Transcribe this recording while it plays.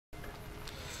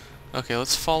Okay,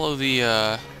 let's follow the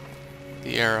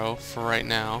arrow for right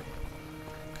now,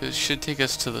 because it should take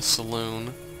us to the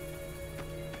saloon.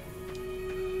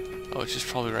 Oh, it's just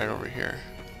probably right over here.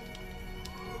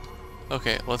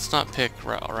 Okay, let's not pick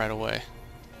right away.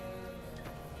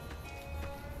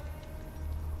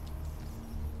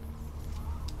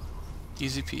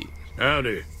 Easy Pete.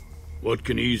 Howdy. What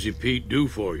can Easy Pete do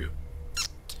for you?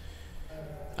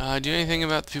 Do you know anything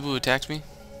about the people who attacked me?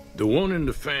 The one in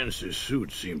the fancy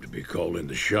suit seemed to be calling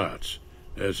the shots.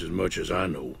 That's as much as I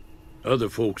know. Other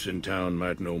folks in town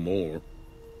might know more.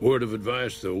 Word of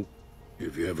advice, though.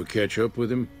 If you ever catch up with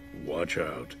him, watch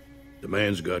out. The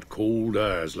man's got cold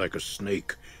eyes like a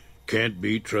snake. Can't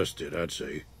be trusted, I'd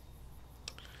say.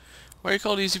 Why are you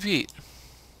called Easy Pete?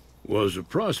 Was a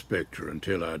prospector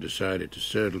until I decided to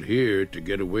settle here to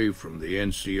get away from the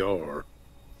NCR.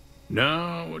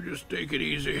 Now we'll just take it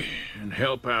easy and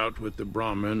help out with the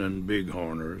Brahmin and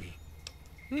Bighorners.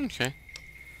 Okay.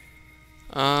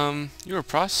 You're a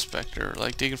prospector,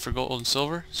 like digging for gold and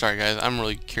silver? Sorry guys, I'm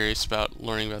really curious about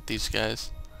learning about these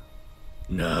guys.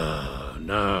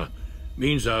 Nah.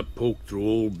 Means I poke through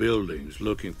old buildings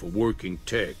looking for working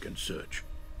tech and such.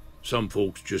 Some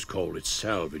folks just call it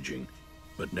salvaging,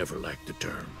 but never liked the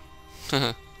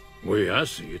term. Way I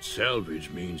see it, salvage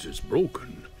means it's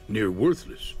broken, near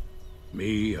worthless.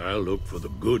 Me, I look for the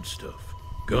good stuff.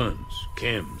 Guns,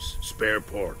 chems, spare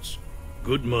parts.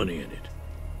 Good money in it.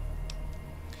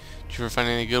 Did you ever find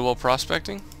any good while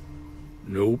prospecting?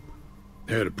 Nope.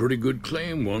 Had a pretty good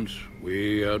claim once,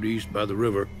 way out east by the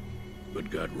river, but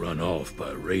got run off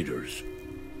by raiders.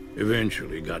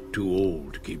 Eventually got too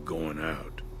old to keep going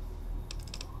out.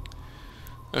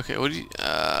 Okay, what do you...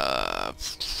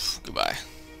 goodbye.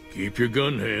 Keep your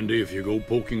gun handy if you go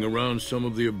poking around some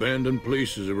of the abandoned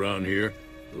places around here,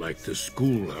 like the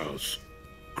schoolhouse.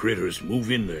 Critters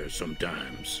move in there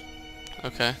sometimes.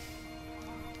 Okay.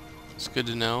 It's good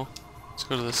to know. Let's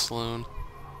go to the saloon.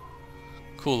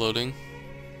 Cool loading.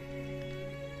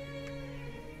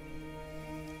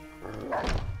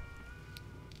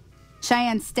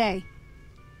 Cheyenne, stay.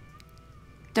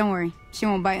 Don't worry, she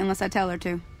won't bite unless I tell her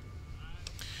to.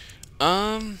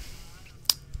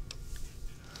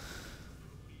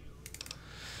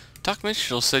 Doc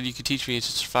Mitchell said you could teach me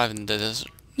to survive in the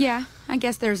desert. Yeah, I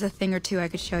guess there's a thing or two I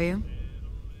could show you.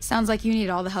 Sounds like you need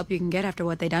all the help you can get after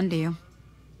what they done to you.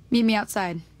 Meet me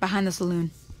outside, behind the saloon.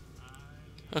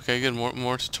 Okay, good.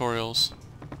 More tutorials.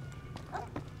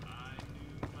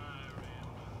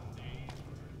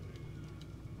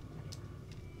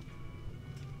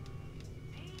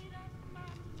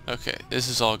 Okay, this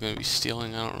is all going to be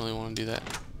stealing. I don't really want to do that.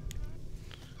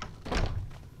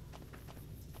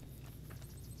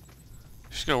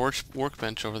 Just got a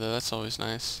workbench over there. That's always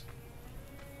nice.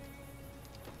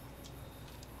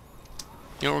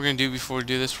 You know what we're going to do before we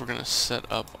do this? We're going to set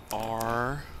up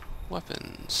our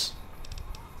weapons.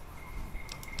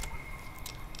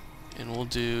 And we'll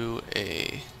do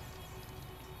a...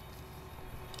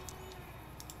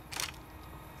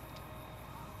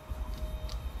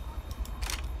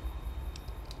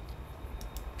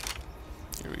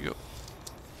 Here we go.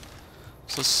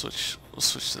 So we'll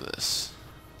switch to this.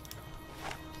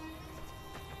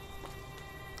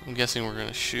 I'm guessing we're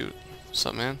gonna shoot. What's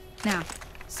up, man? Now,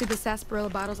 see the sarsaparilla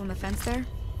bottles on the fence there?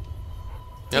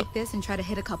 Yep. Take this and try to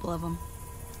hit a couple of them.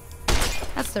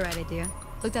 That's the right idea.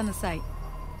 Look down the sight.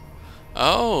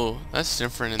 Oh, that's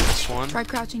different in this one. Try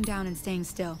crouching down and staying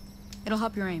still. It'll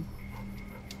help your aim.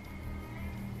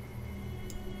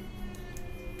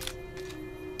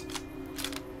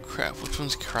 Crap, which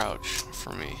one's crouch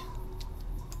for me?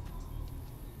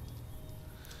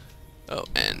 Oh,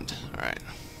 end. Alright.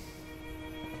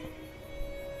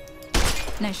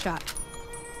 Nice shot.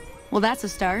 Well, that's a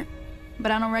start.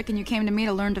 But I don't reckon you came to me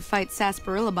to learn to fight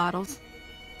sarsaparilla bottles.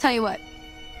 Tell you what,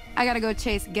 I gotta go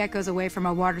chase geckos away from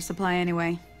our water supply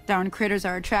anyway. Darn critters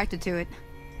are attracted to it.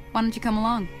 Why don't you come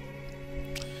along?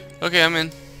 Okay, I'm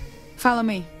in. Follow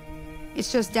me.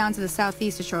 It's just down to the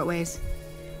southeast a short ways.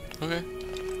 Okay.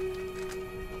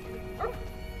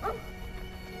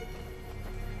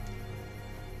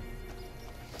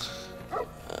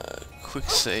 Quick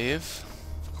save,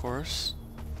 of course.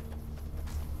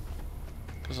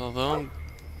 Because although I'm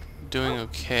doing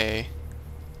okay...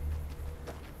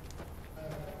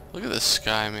 Look at the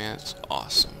sky, man. It's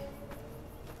awesome.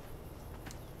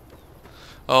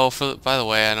 Oh, by the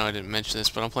way, I know I didn't mention this,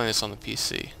 but I'm playing this on the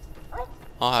PC.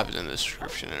 I'll have it in the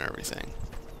description and everything.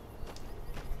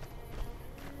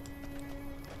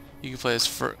 You can play this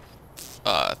for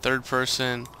third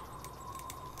person,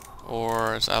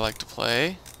 or as I like to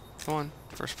play, come on,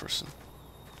 first person.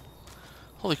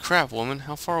 Holy crap, woman!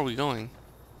 How far are we going?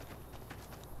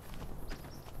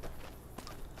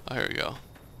 Oh, here we go.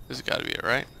 This has got to be it,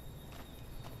 right?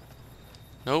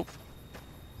 Nope.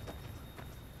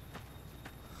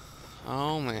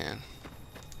 Oh, man.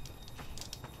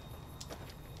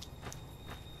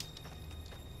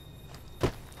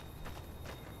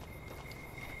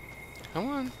 Come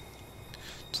on.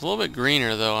 It's a little bit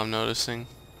greener, though, I'm noticing.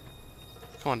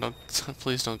 Come on, don't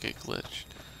please don't get glitched.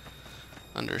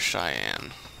 Under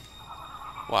Cheyenne.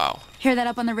 Wow. Hear that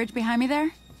up on the ridge behind me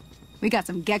there? We got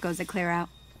some geckos to clear out.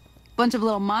 Bunch of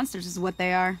little monsters is what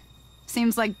they are.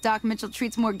 Seems like Doc Mitchell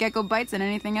treats more gecko bites than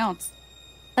anything else.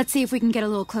 Let's see if we can get a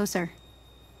little closer.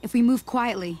 If we move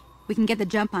quietly, we can get the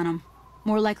jump on them.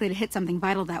 More likely to hit something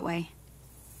vital that way.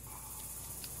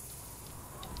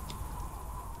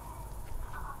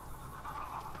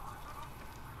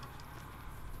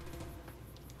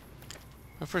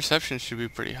 My perception should be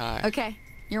pretty high. Okay,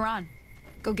 you're on.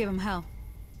 Go give him hell.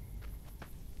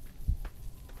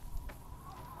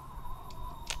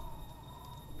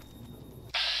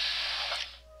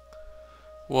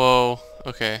 Whoa,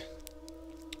 okay.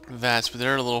 But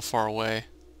they're a little far away.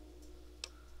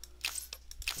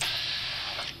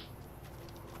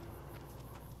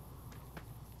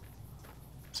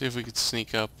 See if we could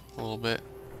sneak up a little bit.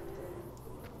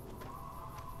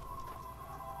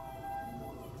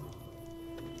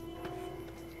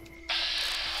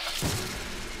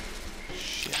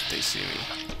 Shit, they see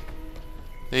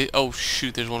me. Oh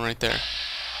shoot, there's one right there.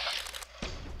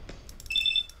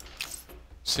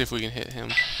 See if we can hit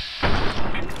him.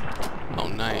 Oh,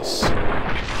 nice.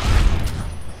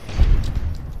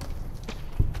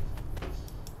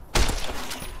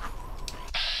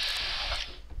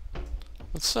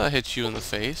 Let's hit you in the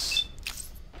face.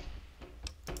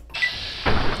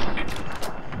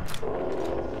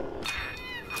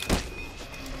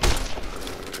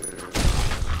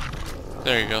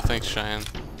 There you go, thanks, Cheyenne.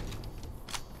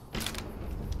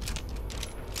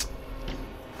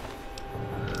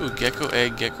 Ooh, gecko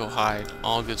egg, gecko hide.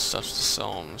 All good stuff to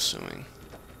sell, I'm assuming.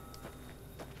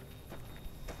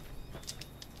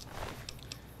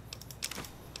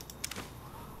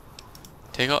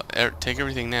 Take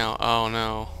everything now. Oh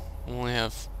no. I only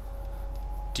have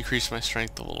decreased my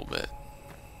strength a little bit.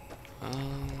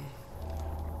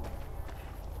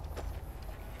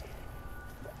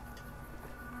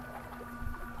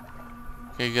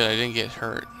 Okay, good. I didn't get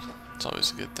hurt. It's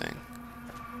always a good thing.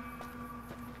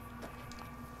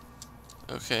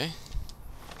 Okay.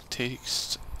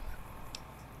 Takes...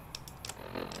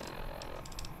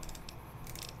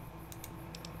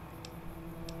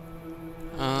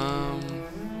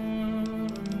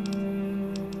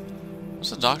 What's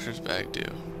the doctor's bag do?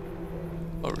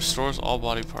 Oh, it restores all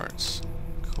body parts.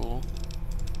 Cool.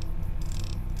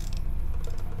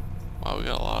 Wow, we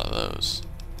got a lot of those.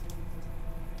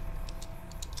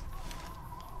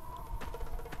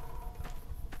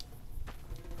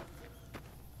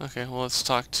 Okay, well, let's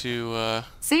talk to,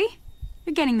 See?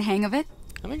 You're getting the hang of it.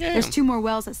 in the game. There's 2 more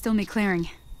wells that still need clearing.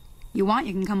 You want,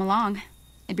 you can come along.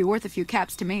 It'd be worth a few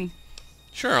caps to me.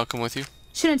 Sure, I'll come with you.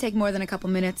 Shouldn't take more than a couple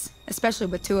minutes, especially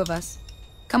with 2 of us.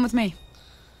 Come with me.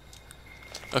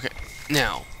 Okay,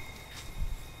 now,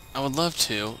 I would love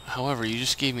to, however, you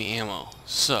just gave me ammo,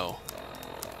 so,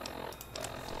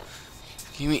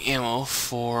 give me ammo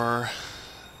for,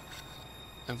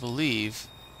 I believe,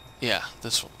 yeah,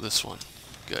 this one,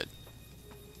 good.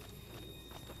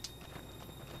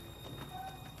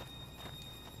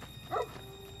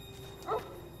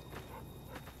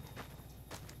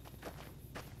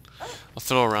 I'll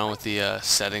throw around with the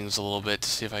settings a little bit to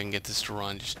see if I can get this to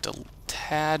run just a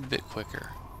tad bit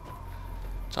quicker.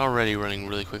 It's already running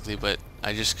really quickly, but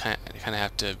I just kind of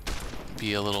have to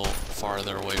be a little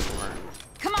farther away from her.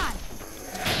 Come on.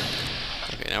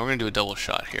 Okay, now we're gonna do a double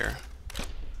shot here.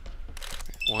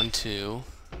 1, 2.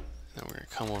 Then we're gonna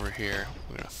come over here.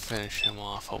 We're gonna finish him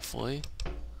off, hopefully.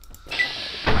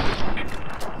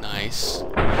 Nice.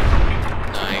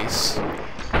 Nice.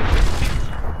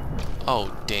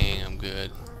 Oh, dang, I'm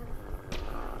good.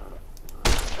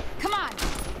 Come on.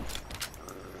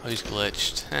 Oh, he's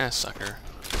glitched. Sucker.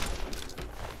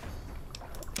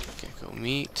 Gecko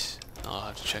meat. I'll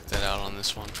have to check that out on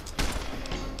this one.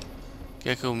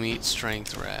 Gecko meat,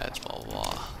 strength, rads, blah, blah,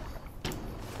 blah.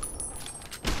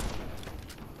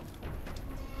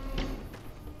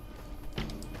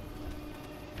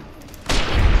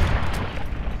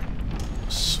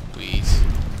 Sweet.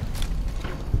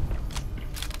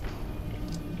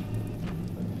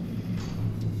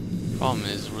 Problem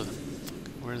is,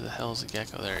 where the hell is the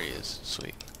gecko? There he is.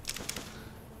 Sweet.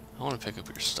 I want to pick up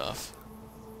your stuff.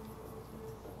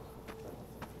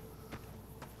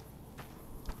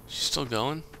 She's still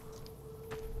going?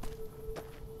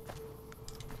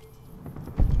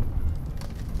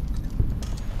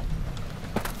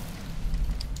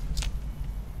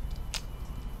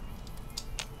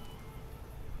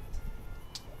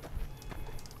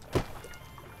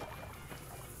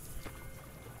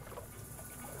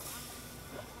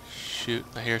 shoot,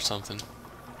 I hear something.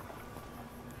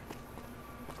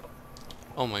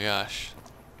 Oh my gosh.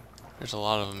 There's a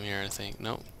lot of them here, I think.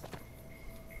 Nope.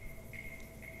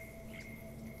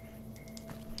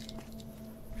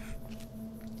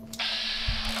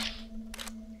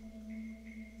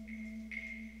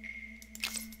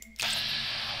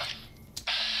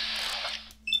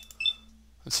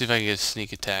 Let's see if I can get a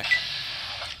sneak attack.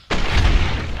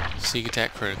 Sneak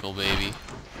attack critical, baby.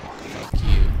 Fuck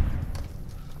you.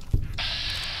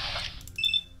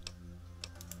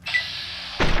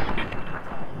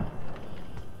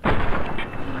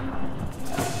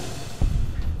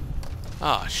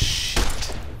 Ah,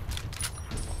 shit.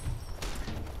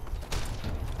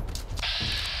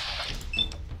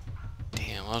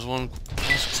 Damn, I was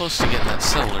close to getting that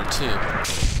settler too.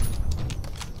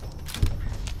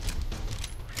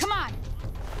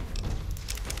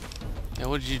 Yeah,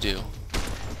 what did you do?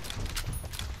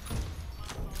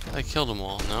 I killed them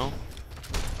all, no?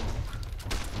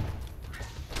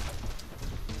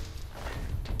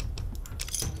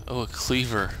 Oh, a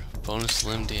cleaver. Bonus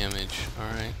limb damage.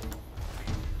 Alright.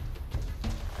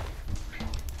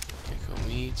 Gecko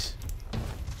meat.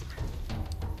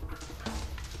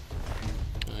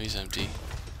 Oh, he's empty.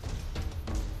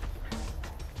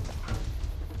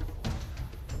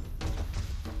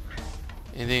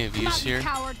 Anything of use here?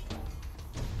 Coward.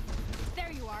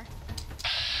 There you are.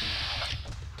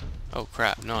 Oh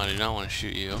crap, no, I do not want to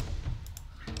shoot you.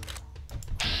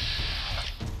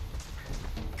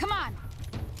 Come on.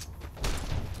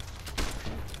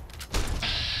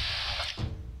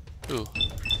 Ooh.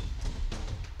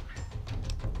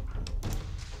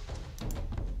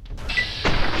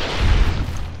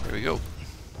 There we go.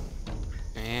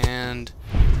 And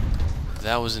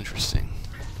that was interesting.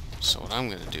 So what I'm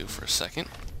going to do for a second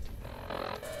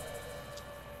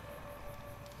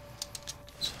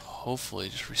is hopefully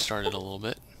just restart it a little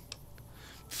bit.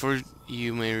 Before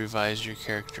you may revise your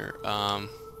character.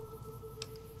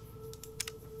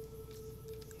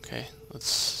 Okay,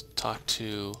 let's talk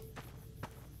to...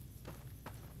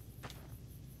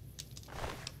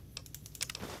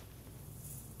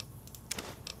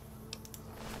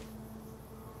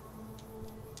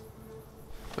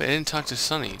 Wait, I didn't talk to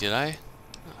Sunny, did I?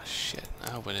 Oh shit,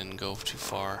 I hope I didn't go too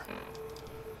far.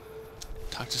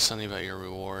 Talk to Sunny about your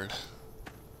reward.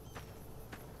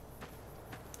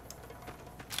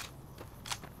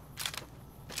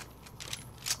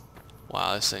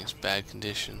 Wow, this thing's bad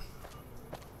condition.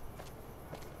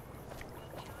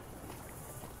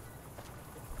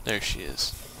 There she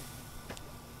is.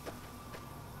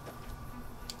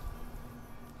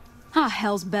 Ah,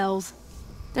 hell's bells.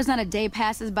 There's not a day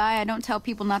passes by I don't tell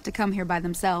people not to come here by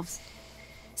themselves.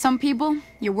 Some people,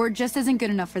 your word just isn't good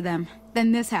enough for them.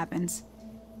 Then this happens.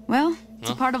 Well, it's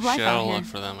a part of life out here.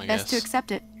 For them, I Best guess. to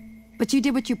accept it. But you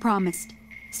did what you promised,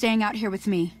 staying out here with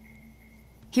me.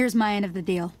 Here's my end of the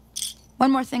deal.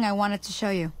 One more thing I wanted to show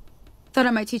you. Thought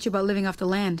I might teach you about living off the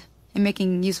land and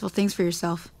making useful things for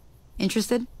yourself.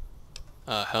 Interested?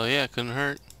 Hell yeah, couldn't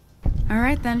hurt.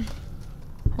 Alright then.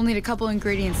 We'll need a couple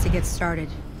ingredients to get started.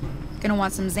 Gonna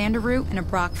want some xander root and a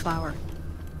brock flower.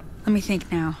 Let me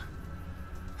think now.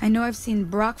 I know I've seen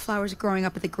brock flowers growing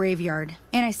up at the graveyard,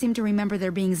 and I seem to remember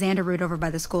there being xander root over by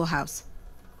the schoolhouse.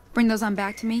 Bring those on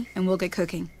back to me, and we'll get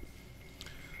cooking.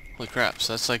 Holy crap,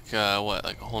 so that's like, what,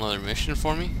 like a whole other mission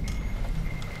for me?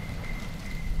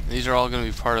 These are all going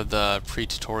to be part of the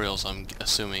pre-tutorials, I'm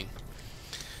assuming.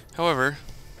 However,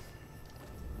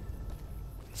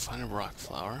 find a brock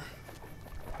flower.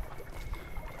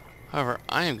 However,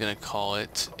 I am going to call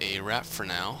it a wrap for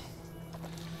now.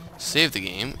 Save the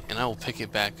game, and I will pick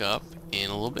it back up in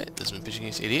a little bit. This has been Pitching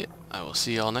Ace Idiot. I will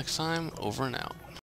see y'all next time. Over and out.